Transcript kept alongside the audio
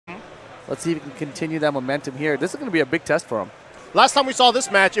Let's see if he can continue that momentum here. This is going to be a big test for him. Last time we saw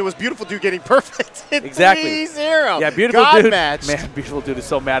this match, it was Beautiful Dude getting perfect. Exactly. 3-0. Yeah, Beautiful God Dude. match. Man, Beautiful Dude is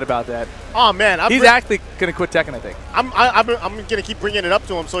so mad about that. Oh, man. He's actually going to quit Tekken, I think. I'm going to keep bringing it up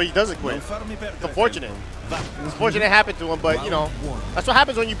to him so he doesn't quit. It's unfortunate. It's fortunate it happened to him, but, you know, that's what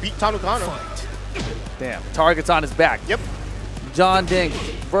happens when you beat Tanukano. Damn. Target's on his back. Yep. Jeondding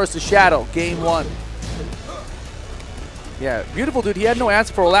versus Shadow, game 1. Yeah, Beautiful Dude, he had no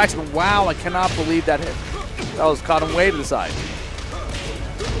answer for relax, but wow, I cannot believe that hit. That was caught him way to the side.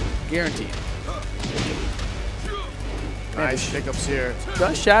 Guaranteed. Nice pickups here.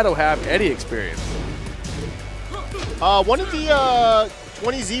 Does Shadow have any experience? One of the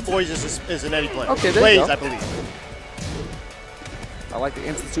 20Z boys is an Eddie player. Okay, there Plays, you go. I believe. I like the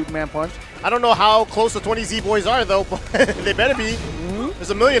instant Superman punch. I don't know how close the 20Z boys are, though, but they better be.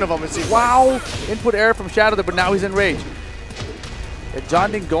 There's a million of them, it seems. Wow. Input error from Shadow there, but now he's in rage. Yeah,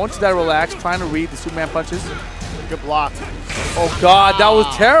 Jeondding going to that relax, trying to read the Superman punches. Good block. Oh, God, that was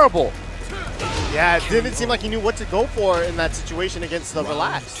terrible. Yeah, it didn't seem like he knew what to go for in that situation against the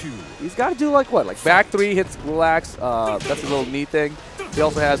relax. He's got to do like what? Like back 3 hits relax. That's a little knee thing. He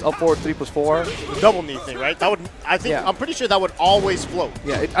also has up forward 3+4. The double knee thing, right? That would, I think, Yeah. I'm pretty sure that would always float.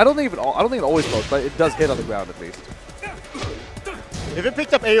 Yeah, I don't think it always floats, but it does hit on the ground at least. If it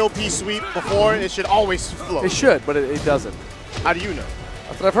picked up AOP sweep before, it should always float. It should, but it doesn't. How do you know?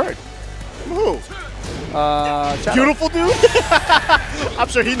 That's what I've heard. Who? Shadow. Beautiful Dude? I'm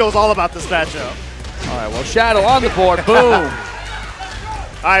sure he knows all about this matchup. All right, well, Shadow on the board. Boom.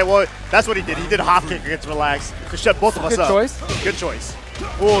 All right, well, that's what he did. He did a hop kick against relax to shut both of us up. Good choice. Good choice.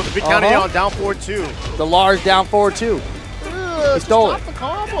 Oh, the big counter on down forward 2. The large down forward 2. He stole it. The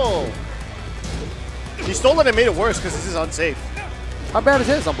combo. He stole it and made it worse because this is unsafe. How bad is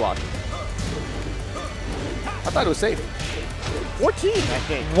his unblocked? I thought it was safe. 14, I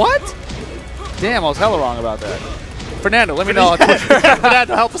think. What? Damn, I was hella wrong about that. Fernando, let me know.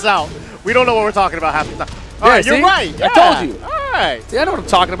 Fernando, help us out. We don't know what we're talking about half the time. All right, see? you're right. Yeah. I told you. All right. See, I know what I'm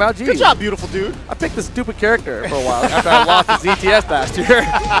talking about. Jeez. Good job, Beautiful Dude. I picked this stupid character for a while after I lost to ZTS last year.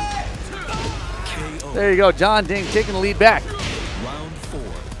 There you go, Jeondding taking the lead back. Round 4.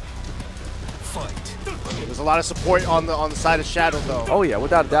 Fight. There's a lot of support on the side of Shadow, though. Oh yeah,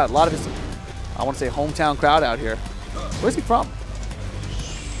 without a doubt. A lot of his, I want to say, hometown crowd out here. Where's he from?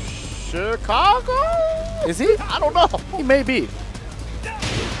 Chicago? Is he? I don't know. He may be.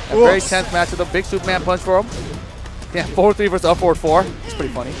 A very tense match with a big Superman punch for him. Yeah, 4-3 versus up forward 4. It's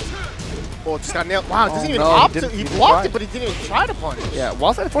pretty funny. Oh, just got nailed. Wow, it doesn't even no, opt he to. didn't He even blocked try. it, but he didn't even try to punish. Yeah,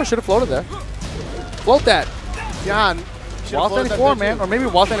 Wall 94 should have floated there. Float that. John. Wall 94, man. Or maybe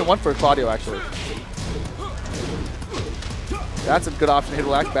Wall 91 for Claudio, actually. That's a good option. Hit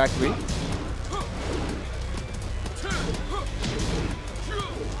relax, back 3.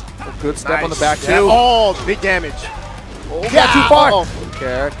 A good step on the back, too. Yeah. Oh, big damage. Oh, got too far.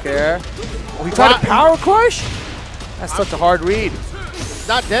 Care. Oh, he tried to power crush? That's such a hard read.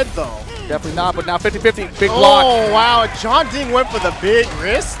 Not dead, though. Definitely not, but now 50-50. Big block. Oh, wow. Jeondding went for the big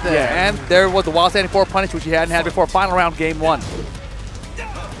wrist there. Yeah, and there was the Wall 94 punish, which he hadn't had before. Final round, game 1.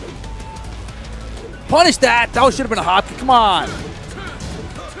 Punish that. That should have been a hop kick. Come on.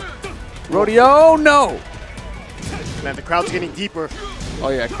 Rodeo, no. Man, the crowd's getting deeper. Oh,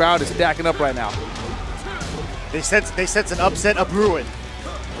 yeah, crowd is stacking up right now. They sense an upset, a brewing.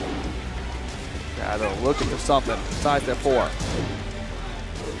 Shadow looking for something besides that 4.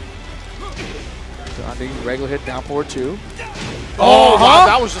 Jeondding, regular hit, down forward 2. Oh, wow,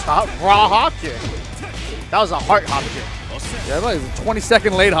 that was just a raw hop kick. That was a heart hop kick. Yeah, that was a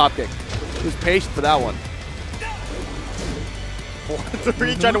 20-second late hop kick. He was patient for that one.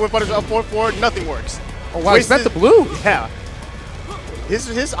 4-3, trying to whip punish up 4-4, nothing works. Oh, wow, he spent the blue. Yeah.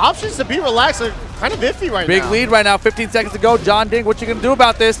 His options to be relaxed are kind of iffy right now. Big lead right now, 15 seconds to go. Jeondding, what you going to do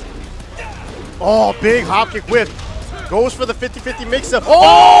about this? Oh, big hop kick whip. Goes for the 50-50 mix-up.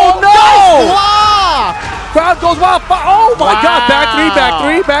 Oh, no! Nice block! Crowd goes wild. Oh, my God.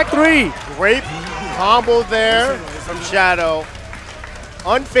 Back 3. Great combo there from Shadow.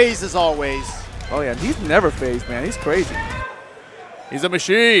 Unfazed as always. Oh, yeah. He's never phased, man. He's crazy. He's a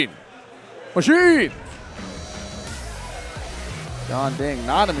machine. Machine. Jeondding,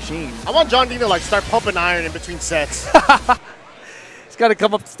 not a machine. I want Jeondding to like start pumping iron in between sets. He's got to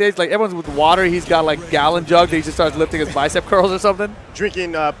come up the stage like everyone's with water. He's got like gallon jug that he just starts lifting his bicep curls or something.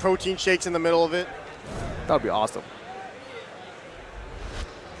 Drinking protein shakes in the middle of it. That would be awesome.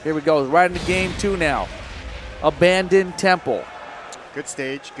 Here we go. Right into game 2 now. Abandoned Temple. Good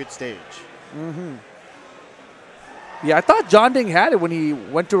stage, good stage. Yeah, I thought Jeondding had it when he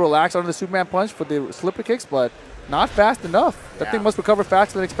went to relax under the Superman punch for the slipper kicks, but not fast enough. That thing must recover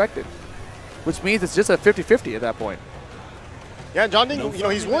faster than expected. which means it's just a 50-50 at that point. Yeah, Jeondding, you know,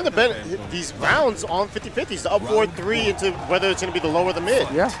 he's willing to bet these rounds on 50-50s to up 4-3 into whether it's going to be the low or the mid.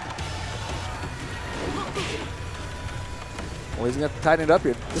 Yeah. Well, he's going to tighten it up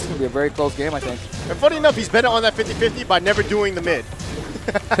here. This is going to be a very close game, I think. And funny enough, he's betting on that 50-50 by never doing the mid.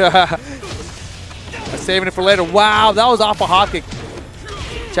 Saving it for later. Wow, that was off a hop kick.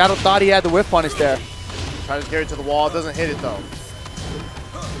 Shadow thought he had the whiff punish there. Tries to carry it to the wall. Doesn't hit it, though.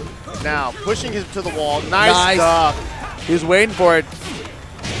 Now, pushing him to the wall. Nice stuff. He was waiting for it.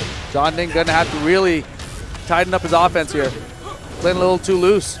 Jeondding going to have to really tighten up his offense here. Playing a little too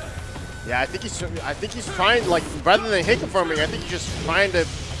loose. Yeah, I think he's trying, like, rather than hit confirming, I think he's just trying to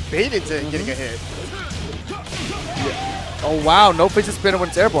bait into getting a hit. Yeah. Oh, wow. No fidget spinner when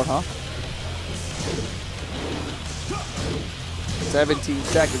it's airborne, huh? 17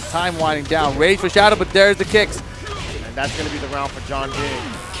 seconds. Time winding down. Rage for Shadow, but there's the kicks. And that's going to be the round for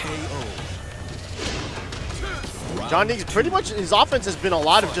Jeondding. Jeondding's pretty much, his offense has been a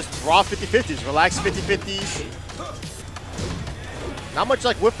lot of just raw 50-50s, relaxed 50-50s. Not much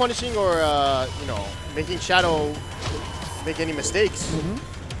like whip punishing or, you know, making Shadow make any mistakes.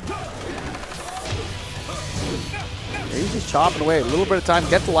 Yeah, he's just chopping away. A little bit of time,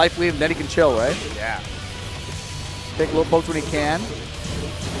 get the life lead, and then he can chill, right? Yeah. Take little pokes when he can.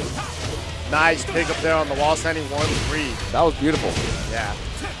 Nice pick up there on the wall, standing 1-3. That was beautiful. Yeah.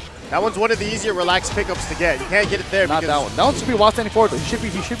 That one's one of the easier relaxed pickups to get. You can't get it there. Not that one. That one should be wall standing forward, though.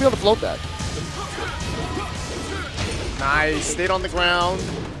 He should be able to float that. Nice. Stayed on the ground.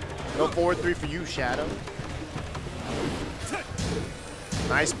 No 4-3 for you, Shadow.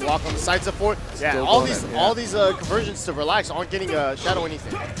 Nice block on the sides of forward. Yeah, all these conversions to relax aren't getting Shadow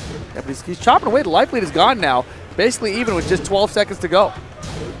anything. Yeah, but he's chopping away. The life lead is gone now. Basically even with just 12 seconds to go.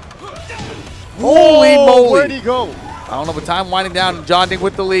 Holy moly. Where'd he go? I don't know, but time winding down and Jeondding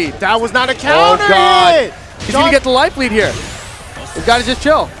with the lead. That was not a counter. Oh, God. He's going to get the life lead here. He's got to just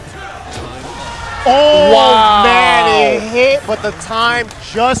chill. Oh, wow. Man, he hit, but the time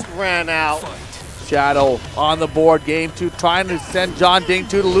just ran out. Shadow on the board. Game 2 trying to send Jeondding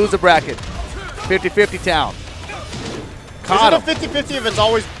to the loser bracket. 50-50 town. Caught him. Is it a 50-50 if it's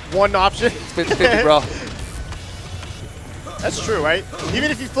always one option? It's 50-50, bro. That's true, right?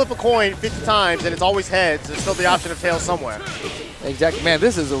 Even if you flip a coin 50 times and it's always heads, there's still the option of tails somewhere. Exactly. Man,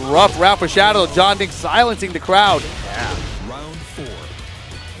 this is a rough round for Shadow. Jeondding silencing the crowd. Yeah. Round 4.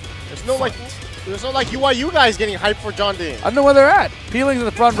 There's no like UIU guys getting hyped for Jeondding. I don't know where they're at. Peeling's in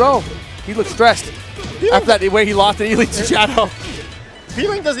the front row. He looks stressed. After that way he lost the elite to Shadow.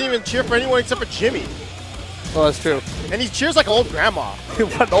 Peeling doesn't even cheer for anyone except for Jimmy. Oh, that's true. And he cheers like an old grandma.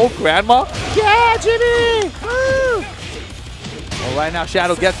 What, an old grandma? Yeah, Jimmy! Woo! Well, right now,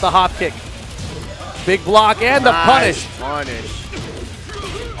 Shadow gets the hop kick. Big block and the punish.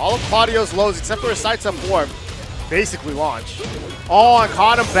 All of Claudio's lows, except for his sides up 4, basically launch. Oh, I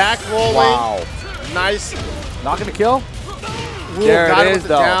caught him back rolling. Wow. Nice. Not going to kill? Ooh, there got it him is, with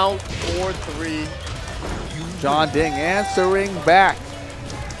though. The down 4-3. Jeondding answering back.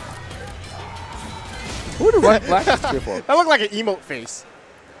 Who did Black cheer for? That looked like an emote face.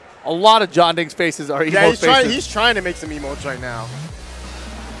 A lot of Jeondding's faces are emote faces. He's trying to make some emotes right now.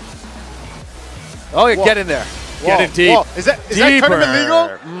 Oh, yeah, get in there. Whoa. Get in deep. Whoa. Is that tournament legal?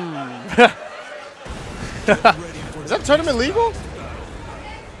 Is that tournament legal?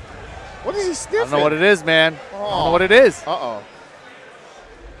 What is he sniffing? I don't know what it is, man. Oh. I don't know what it is. Uh-oh.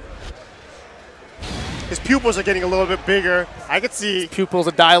 His pupils are getting a little bit bigger. I could see. His pupils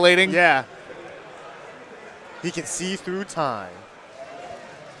are dilating. Yeah. He can see through time.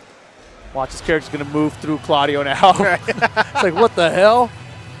 Watch, his character's going to move through Claudio now. It's like, what the hell?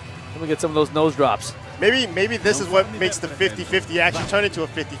 Let me get some of those nose drops. Maybe this is what makes the 50-50 actually turn into a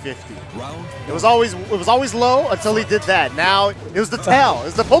 50-50. It was always low until he did that. Now it was the tail. It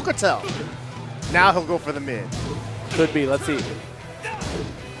was the poker tail. Now he'll go for the mid. Could be. Let's see.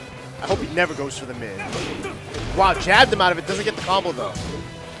 I hope he never goes for the mid. Wow, jabbed him out of it. Doesn't get the combo though.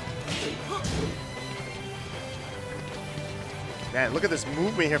 Man, look at this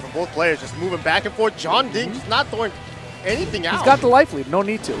movement here from both players. Just moving back and forth. Jeondding just not throwing anything out. He's got the life lead. No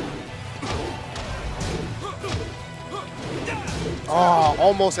need to. Oh,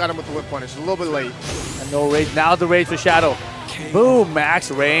 almost got him with the whip punish. A little bit late. And no rage. Now the rage for Shadow. Boom,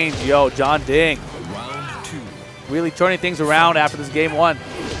 max range. Yo, Jeondding. Really turning things around after this game 1.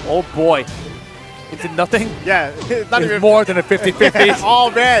 Oh, boy. Is it nothing? Yeah. Not even more than a 50-50.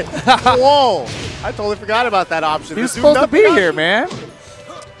 Oh, man. Whoa. I totally forgot about that option. He was supposed to be here, man.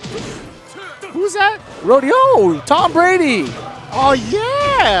 Who's that? Rodeo, Tom Brady. Oh,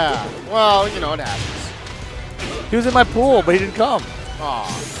 yeah. Well, you know, it happens. He was in my pool, but he didn't come.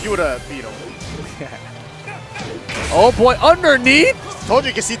 Aw, you would have beat him. Oh boy, underneath? Told you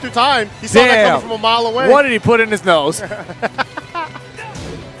he could see through time. He saw that coming from a mile away. What did he put in his nose?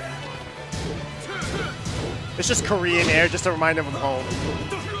 It's just Korean air, just to remind him of home.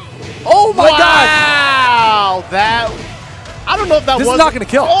 Oh my God! Wow, that... I don't know if that was... This is not going to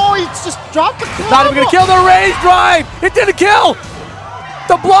kill. Oh, he just dropped the combo. Not even going to kill. The raise drive. It didn't kill.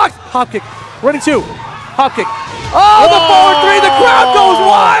 The block. Hop kick. Running 2. Hop kick. Oh, the forward 3. The crowd goes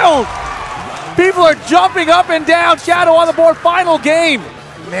wild. People are jumping up and down. Shadow on the board. Final game.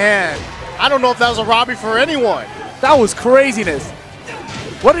 Man, I don't know if that was a robbery for anyone. That was craziness.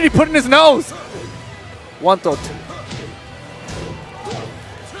 What did he put in his nose? One thought.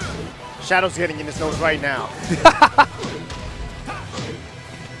 Shadow's getting in his nose right now.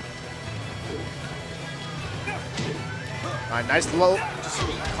 All right, nice low, just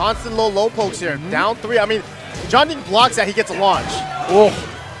constant low pokes here. Down 3. I mean, Jeondding blocks that, he gets a launch. Oh.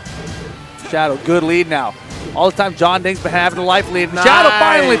 Shadow, good lead now. All the time, Jeondding's been having a life lead. Nice. Shadow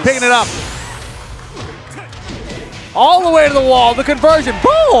finally picking it up. All the way to the wall, the conversion,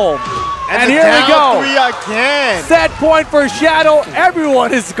 boom! And here we go. 3 again. Set point for Shadow.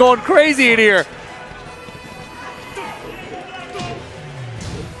 Everyone is going crazy in here.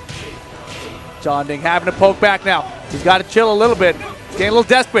 Jeondding having to poke back now. He's got to chill a little bit. He's getting a little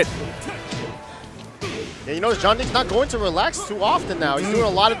desperate. Yeah, you know, Jeondding's not going to relax too often now. He's doing a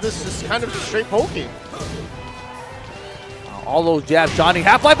lot of this just kind of straight poking. All those jabs, Jeondding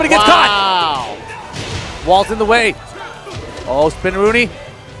half-life, but he gets caught. Wall's in the way. Oh, spin Rooney.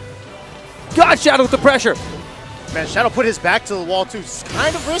 God, Shadow with the pressure. Man, Shadow put his back to the wall too. It's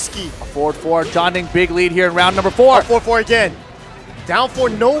kind of risky. A forward 4. Jeondding big lead here in round number 4. 4-4 again. Down 4,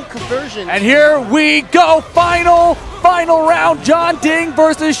 no conversion. And here we go. Final round. Jeondding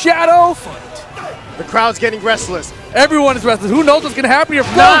versus Shadow. The crowd's getting restless. Everyone is restless. Who knows what's going to happen here?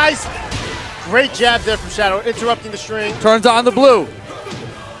 Nice. Great jab there from Shadow, interrupting the string. Turns on the blue.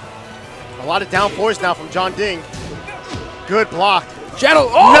 A lot of down 4s now from Jeondding. Good block. Shadow,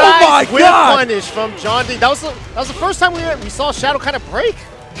 oh nice my whip God! Punish from Jeondding. That was the first time we saw Shadow kind of break.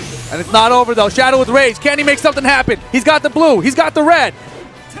 And it's not over though. Shadow with rage. Can he make something happen? He's got the blue. He's got the red.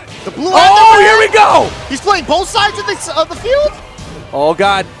 The blue. Oh, and the red. Here we go! He's playing both sides of the field. Oh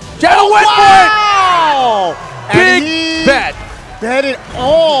God! Shadow went wow! for it. Big bet. Bet it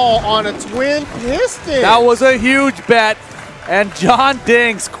all on a twin piston. That was a huge bet, and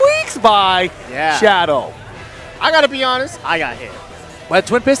Jeondding squeaks by Shadow. I gotta be honest. I got hit. What,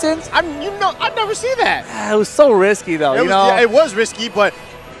 twin pistons? I've never seen that. It was so risky though. It was risky, but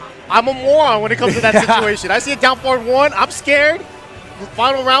I'm a moron when it comes to that situation. I see it down 4-1. I'm scared.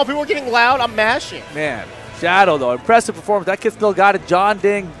 Final round, people are getting loud. I'm mashing. Man, Shadow though, impressive performance. That kid still got it.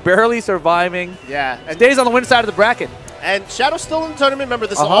 Jeondding barely surviving. Yeah, and stays on the winning side of the bracket. And Shadow's still in the tournament. Remember,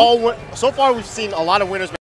 this is all. So far, we've seen a lot of winners.